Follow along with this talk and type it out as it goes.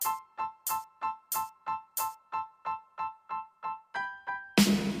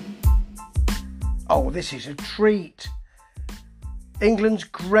Oh, this is a treat. England's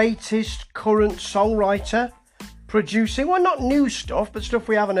greatest current songwriter, producing, well, not new stuff, but stuff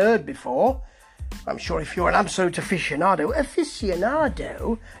we haven't heard before. I'm sure if you're an absolute aficionado,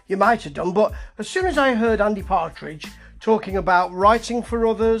 you might have done. But as soon as I heard Andy Partridge talking about writing for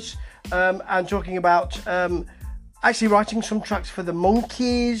others, and talking about actually writing some tracks for the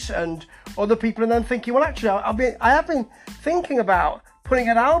Monkees and other people, and then thinking, well, actually, I have been thinking about putting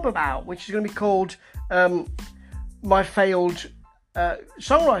an album out, which is going to be called My Failed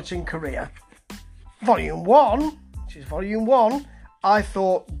Songwriting Career, Volume 1, which is Volume 1. I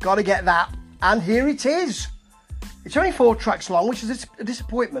thought, got to get that, and here it is. It's only 4 tracks long, which is a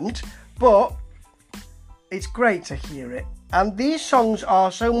disappointment, but it's great to hear it. And these songs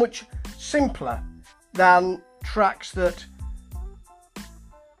are so much simpler than tracks that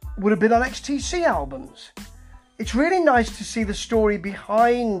would have been on XTC albums. It's really nice to see the story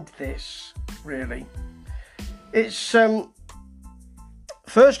behind this, really. It's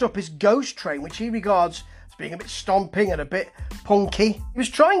first up is Ghost Train, which he regards as being a bit stomping and a bit punky. He was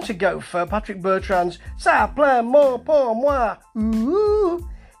trying to go for Patrick Bertrand's Ça plaît more pour moi. Ooh.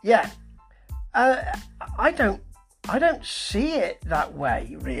 Yeah. I don't see it that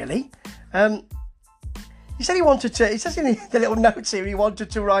way, really. He said it says in the little notes here, he wanted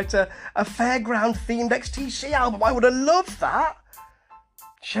to write a fairground themed XTC album. I would have loved that.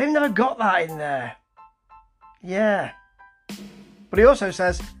 Shame never got that in there. Yeah. But he also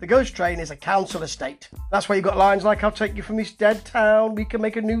says the Ghost Train is a council estate. That's why you've got lines like, I'll take you from this dead town, we can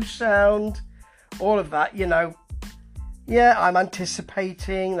make a new sound. All of that, you know. Yeah, I'm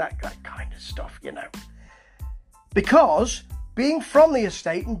anticipating that kind of stuff, you know. Because being from the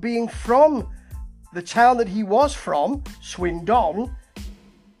estate and being from the town that he was from, Swindon,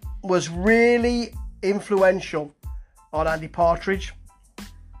 was really influential on Andy Partridge.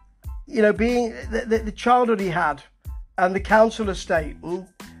 You know, being the childhood he had and the council estate and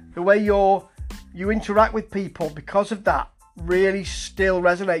the way you interact with people, because of that, really still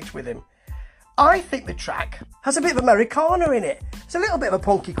resonates with him. I think the track has a bit of Americana in it. There's a little bit of a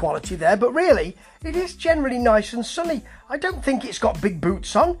punky quality there, but really, it is generally nice and sunny. I don't think it's got big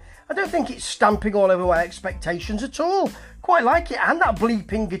boots on. I don't think it's stamping all over my expectations at all. Quite like it, and that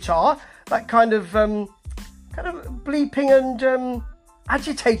bleeping guitar, that kind of bleeping and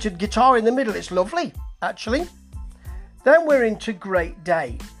agitated guitar in the middle. It's lovely, actually. Then we're into Great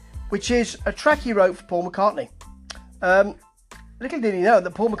Day, which is a track he wrote for Paul McCartney. Little did he know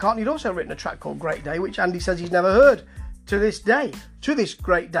that Paul McCartney had also written a track called Great Day, which Andy says he's never heard to this day, to this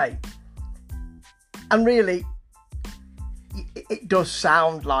great day. And really, it does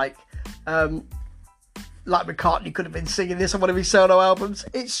sound like McCartney could have been singing this on one of his solo albums.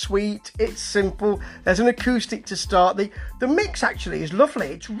 It's sweet, it's simple, there's an acoustic to start. The mix actually is lovely,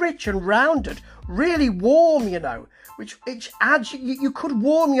 it's rich and rounded, really warm, you know, which adds, you could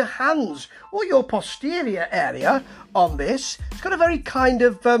warm your hands or your posterior area on this. It's got a very kind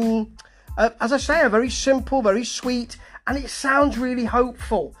of, as I say, a very simple, very sweet, and it sounds really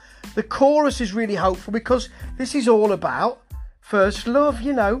hopeful. The chorus is really hopeful because this is all about first love,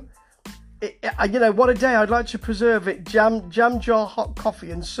 you know. You know, what a day, I'd like to preserve it, jam jar hot coffee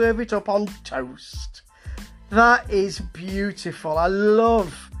and serve it up on toast. That is beautiful. I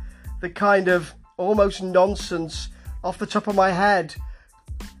love the kind of almost nonsense off the top of my head,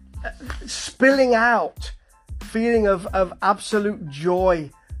 spilling out feeling of absolute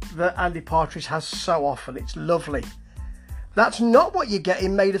joy that Andy Partridge has so often. It's lovely. That's not what you get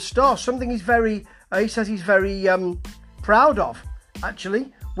in Made of Stars. Something he's very, he says he's very proud of,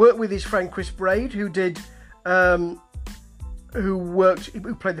 actually. Worked with his friend Chris Braid, who did, who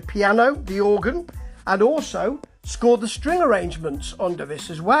played the piano, the organ, and also scored the string arrangements under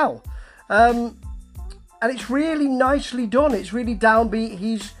this as well. And it's really nicely done. It's really downbeat.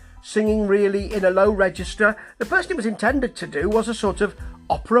 He's singing really in a low register. The person it was intended to do was a sort of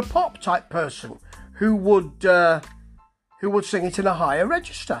opera pop type person who would sing it in a higher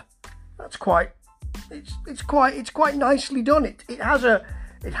register. That's quite. It's quite nicely done. It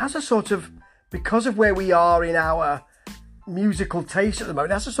has a sort of, because of where we are in our musical taste at the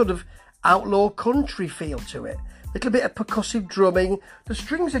moment, it has a sort of outlaw country feel to it. A little bit of percussive drumming. The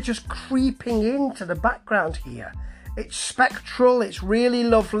strings are just creeping into the background here. It's spectral, it's really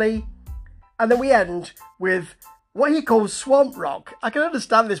lovely. And then we end with what he calls swamp rock. I can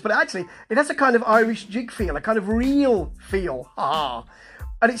understand this, but actually it has a kind of Irish jig feel, a kind of real feel. Ah.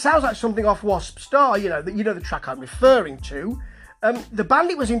 And it sounds like something off Wasp Star, you know the track I'm referring to. The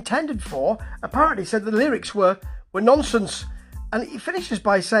band it was intended for apparently said the lyrics were nonsense. And he finishes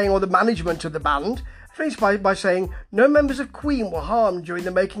by saying, or the management of the band, finished by saying, no members of Queen were harmed during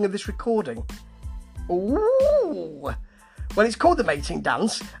the making of this recording. Ooh. Well, it's called The Mating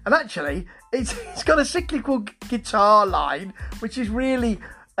Dance, and actually, it's got a cyclical guitar line, which is really,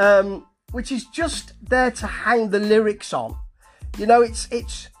 which is just there to hang the lyrics on. You know, it's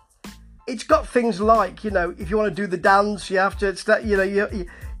got things like, you know, if you want to do the dance, you have to, you know,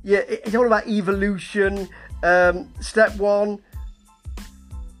 it's all about evolution. Step 1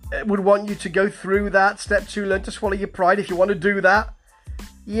 would want you to go through that. Step 2, learn to swallow your pride if you want to do that.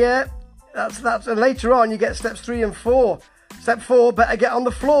 Yeah, that's. And later on, you get steps 3 and 4. Step 4, better get on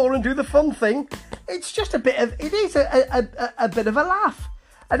the floor and do the fun thing. It's just a bit of, it is a bit of a laugh,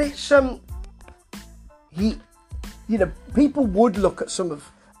 and it's you know, people would look at some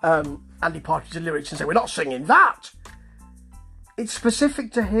of Andy Partridge's lyrics and say, we're not singing that. It's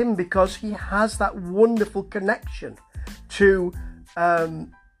specific to him because he has that wonderful connection to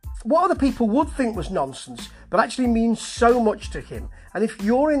what other people would think was nonsense, but actually means so much to him. And if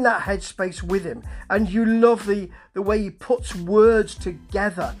you're in that headspace with him and you love the way he puts words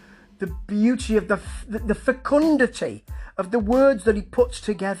together, the beauty of the fecundity of the words that he puts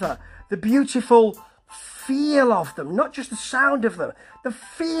together, the beautiful feel of them, not just the sound of them, the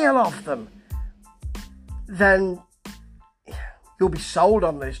feel of them, then you'll be sold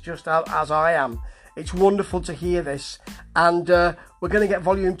on this, just as I am. It's wonderful to hear this, and we're going to get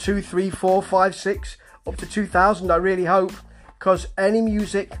volume 2, 3, 4, 5, 6 up to 2000, I really hope, because any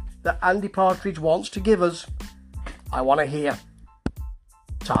music that Andy Partridge wants to give us, I want to hear.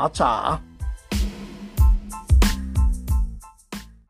 Ta-ta.